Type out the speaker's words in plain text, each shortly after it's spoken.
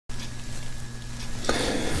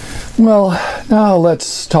Well, now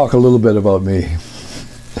let's talk a little bit about me.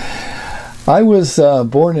 I was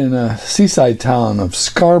born in a seaside town of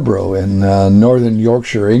Scarborough in northern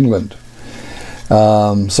Yorkshire, England.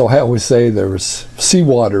 So I always say there was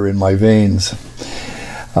seawater in my veins.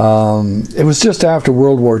 It was just after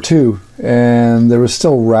World War II, and there was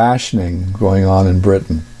still rationing going on in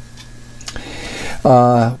Britain.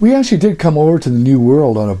 We actually did come over to the New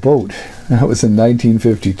World on a boat. That was in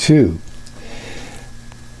 1952.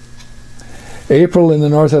 April in the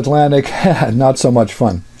North Atlantic, not so much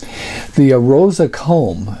fun. The Arosa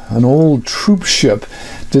Kulm, an old troop ship,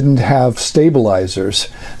 didn't have stabilizers,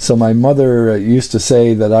 so my mother used to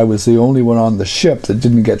say that I was the only one on the ship that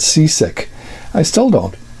didn't get seasick. I still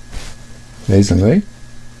don't, amazingly.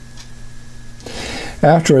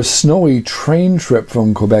 After a snowy train trip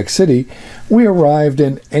from Quebec City, we arrived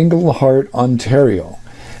in Englehart, Ontario,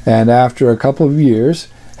 and after a couple of years,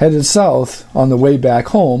 headed south on the way back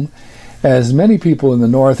home, as many people in the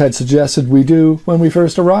north had suggested we do when we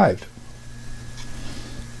first arrived.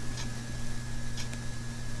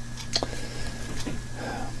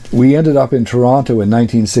 We ended up in Toronto in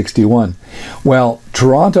 1961. Well,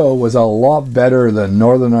 Toronto was a lot better than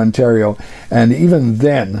Northern Ontario, and even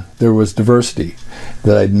then there was diversity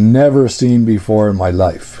that I'd never seen before in my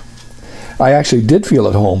life. I actually did feel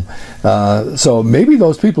at home, so maybe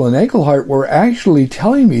those people in Englehart were actually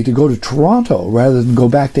telling me to go to Toronto rather than go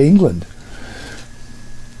back to England.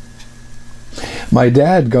 My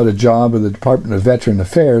dad got a job with the Department of Veteran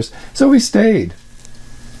Affairs, so we stayed.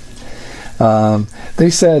 They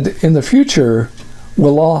said, in the future,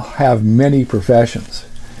 we'll all have many professions.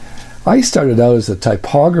 I started out as a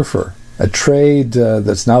typographer, a trade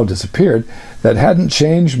that's now disappeared, that hadn't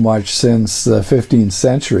changed much since the 15th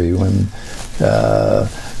century when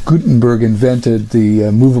Gutenberg invented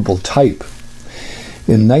the movable type.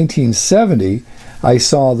 In 1970, I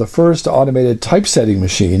saw the first automated typesetting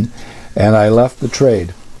machine, and I left the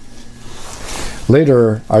trade.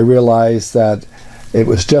 Later, I realized that it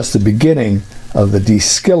was just the beginning of the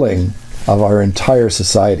de-skilling of our entire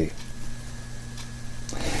society.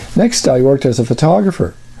 Next, I worked as a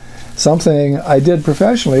photographer, something I did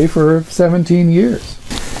professionally for 17 years.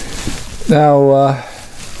 Now,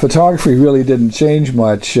 photography really didn't change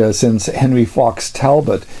much since Henry Fox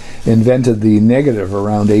Talbot invented the negative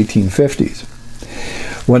around 1850s.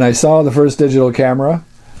 When I saw the first digital camera,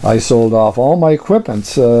 I sold off all my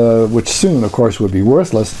equipment, which soon, of course, would be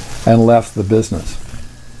worthless, and left the business.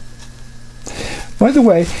 By the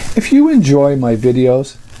way, if you enjoy my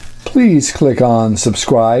videos, please click on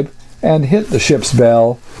subscribe and hit the ship's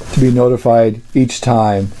bell to be notified each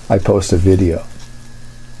time I post a video.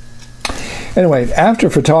 Anyway, after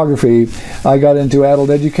photography, I got into adult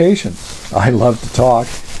education. I love to talk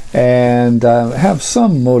and have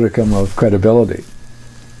some modicum of credibility.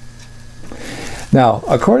 Now,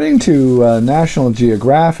 according to National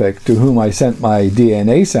Geographic, to whom I sent my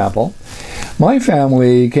DNA sample, my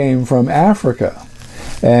family came from Africa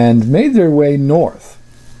and made their way north.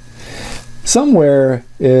 Somewhere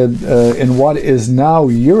in what is now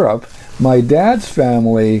Europe, my dad's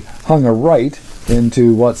family hung a right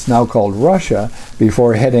into what's now called Russia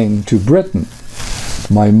before heading to Britain.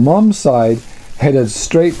 My mom's side headed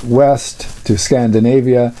straight west to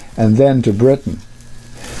Scandinavia and then to Britain.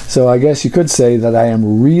 So I guess you could say that I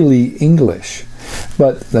am really English.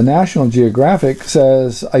 But the National Geographic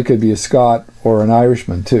says I could be a Scot or an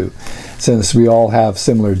Irishman too, since we all have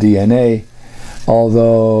similar DNA,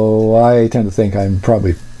 although I tend to think I'm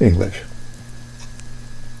probably English.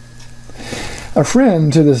 A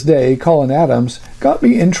friend to this day, Colin Adams, got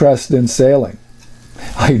me interested in sailing.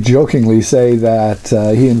 I jokingly say that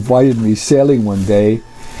he invited me sailing one day.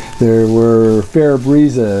 There were fair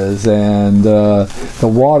breezes and the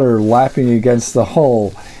water lapping against the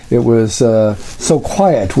hull. It was so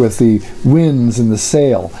quiet with the winds and the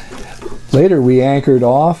sail. Later we anchored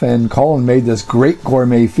off and Colin made this great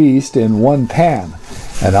gourmet feast in one pan,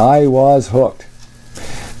 and I was hooked.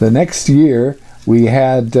 The next year we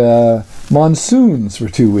had monsoons for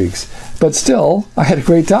 2 weeks, but still I had a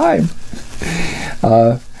great time.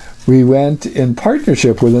 We went in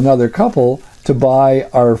partnership with another couple to buy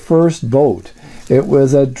our first boat. It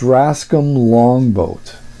was a Drascombe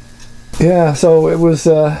longboat. Yeah, so it was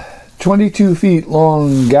 22 feet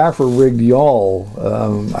long gaffer-rigged yawl,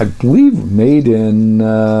 I believe made in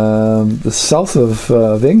the south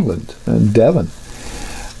of England, in Devon.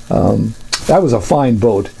 That was a fine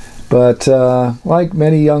boat, but like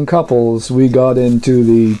many young couples, we got into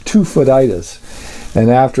the two-footitis,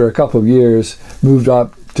 and after a couple of years, moved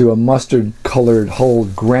up to a mustard-colored hull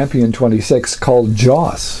Grampian 26 called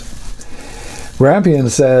Joss. Grampian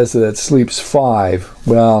says that it sleeps 5.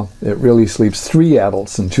 Well, it really sleeps 3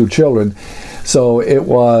 adults and 2 children, so it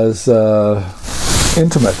was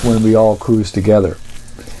intimate when we all cruised together.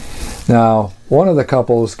 Now, one of the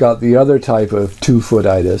couples got the other type of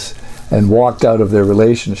 2-foot-itis and walked out of their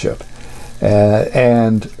relationship,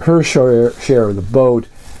 and her share of the boat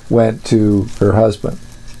went to her husband.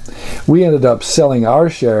 We ended up selling our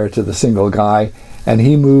share to the single guy, and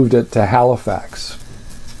he moved it to Halifax.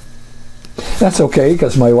 That's okay,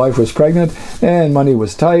 because my wife was pregnant and money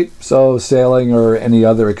was tight, so sailing or any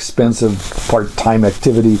other expensive part-time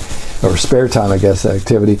activity, or spare time, I guess,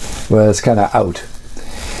 activity, was kind of out.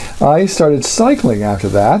 I started cycling after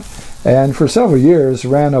that, and for several years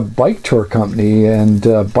ran a bike tour company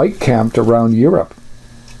and bike camped around Europe.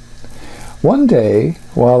 One day,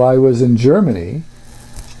 while I was in Germany,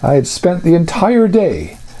 I had spent the entire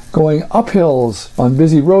day going up hills on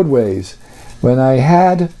busy roadways when I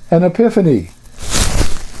had an epiphany.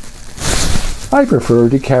 I prefer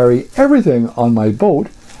to carry everything on my boat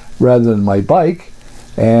rather than my bike,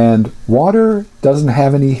 and water doesn't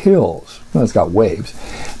have any hills. Well, it's got waves,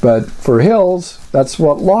 but for hills, that's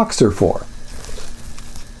what locks are for.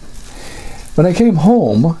 When I came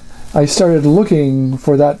home, I started looking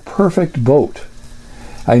for that perfect boat.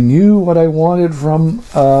 I knew what I wanted from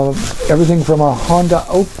everything from a Honda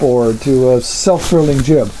outboard to a self-furling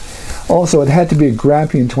jib. Also, it had to be a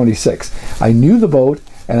Grampian 26. I knew the boat,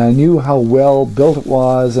 and I knew how well built it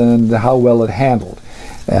was and how well it handled,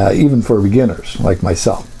 even for beginners like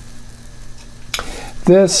myself.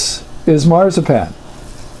 This is marzipan.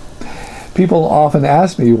 People often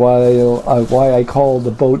ask me why I call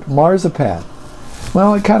the boat marzipan.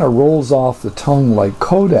 Well, it kind of rolls off the tongue like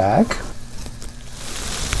Kodak.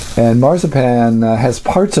 And marzipan has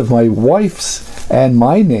parts of my wife's and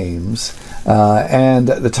my names. And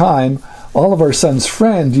at the time, all of our son's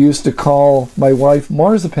friends used to call my wife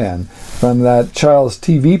Marzipan from that child's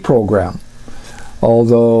TV program,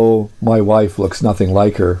 although my wife looks nothing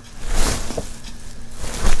like her.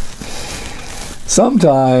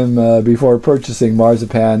 Sometime before purchasing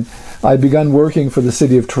Marzipan, I begun working for the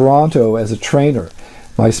City of Toronto as a trainer.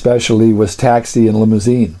 My specialty was taxi and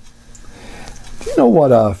limousine. Do you know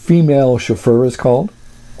what a female chauffeur is called?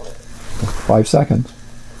 5 seconds.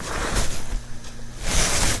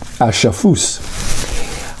 A chauffeuse.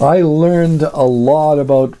 I learned a lot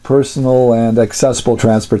about personal and accessible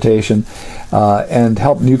transportation and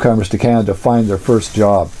helped newcomers to Canada find their first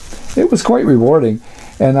job. It was quite rewarding,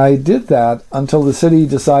 and I did that until the city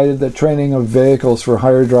decided that training of vehicles for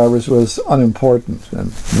hire drivers was unimportant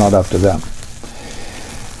and not up to them.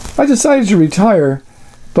 I decided to retire,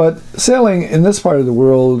 but sailing in this part of the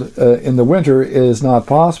world in the winter is not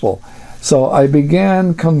possible. So I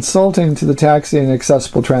began consulting to the taxi and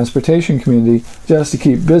accessible transportation community just to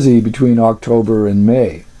keep busy between October and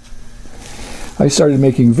May. I started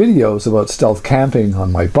making videos about stealth camping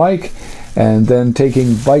on my bike, and then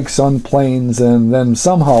taking bikes on planes, and then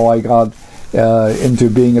somehow I got into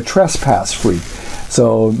being a trespass freak.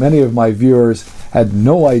 So many of my viewers had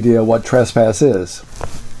no idea what trespass is.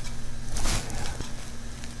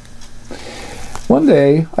 One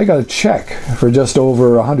day, I got a check for just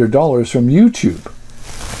over $100 from YouTube.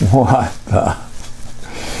 What the?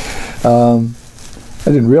 I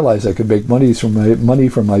didn't realize I could make money from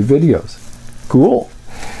my videos. Cool.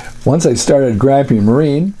 Once I started Grampian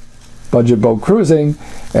Marine, budget boat cruising,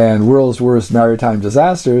 and world's worst maritime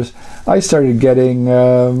disasters, I started getting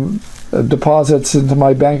deposits into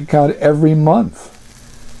my bank account every month.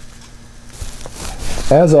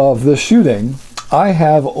 As of this shooting, I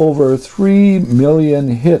have over 3 million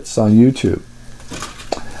hits on YouTube.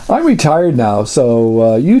 I'm retired now,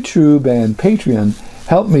 so YouTube and Patreon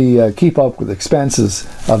help me keep up with expenses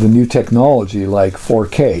of the new technology like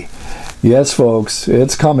 4K. Yes, folks,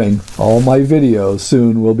 it's coming. All my videos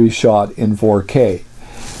soon will be shot in 4K.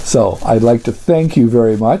 So I'd like to thank you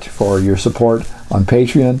very much for your support on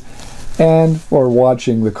Patreon and for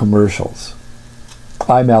watching the commercials.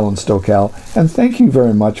 I'm Alan Stokel, and thank you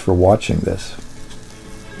very much for watching this.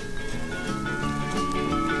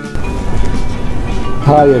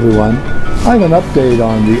 Hi everyone, I have an update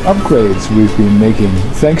on the upgrades we've been making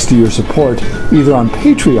thanks to your support either on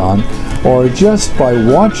Patreon or just by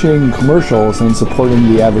watching commercials and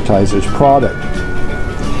supporting the advertiser's product.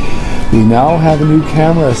 We now have a new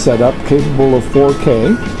camera set up capable of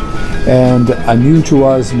 4K and a new to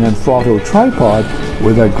us Manfrotto tripod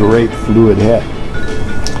with a great fluid head.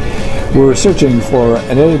 We're searching for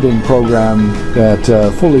an editing program that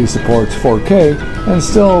fully supports 4K and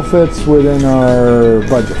still fits within our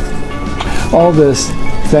budget. All this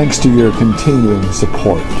thanks to your continuing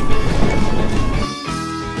support.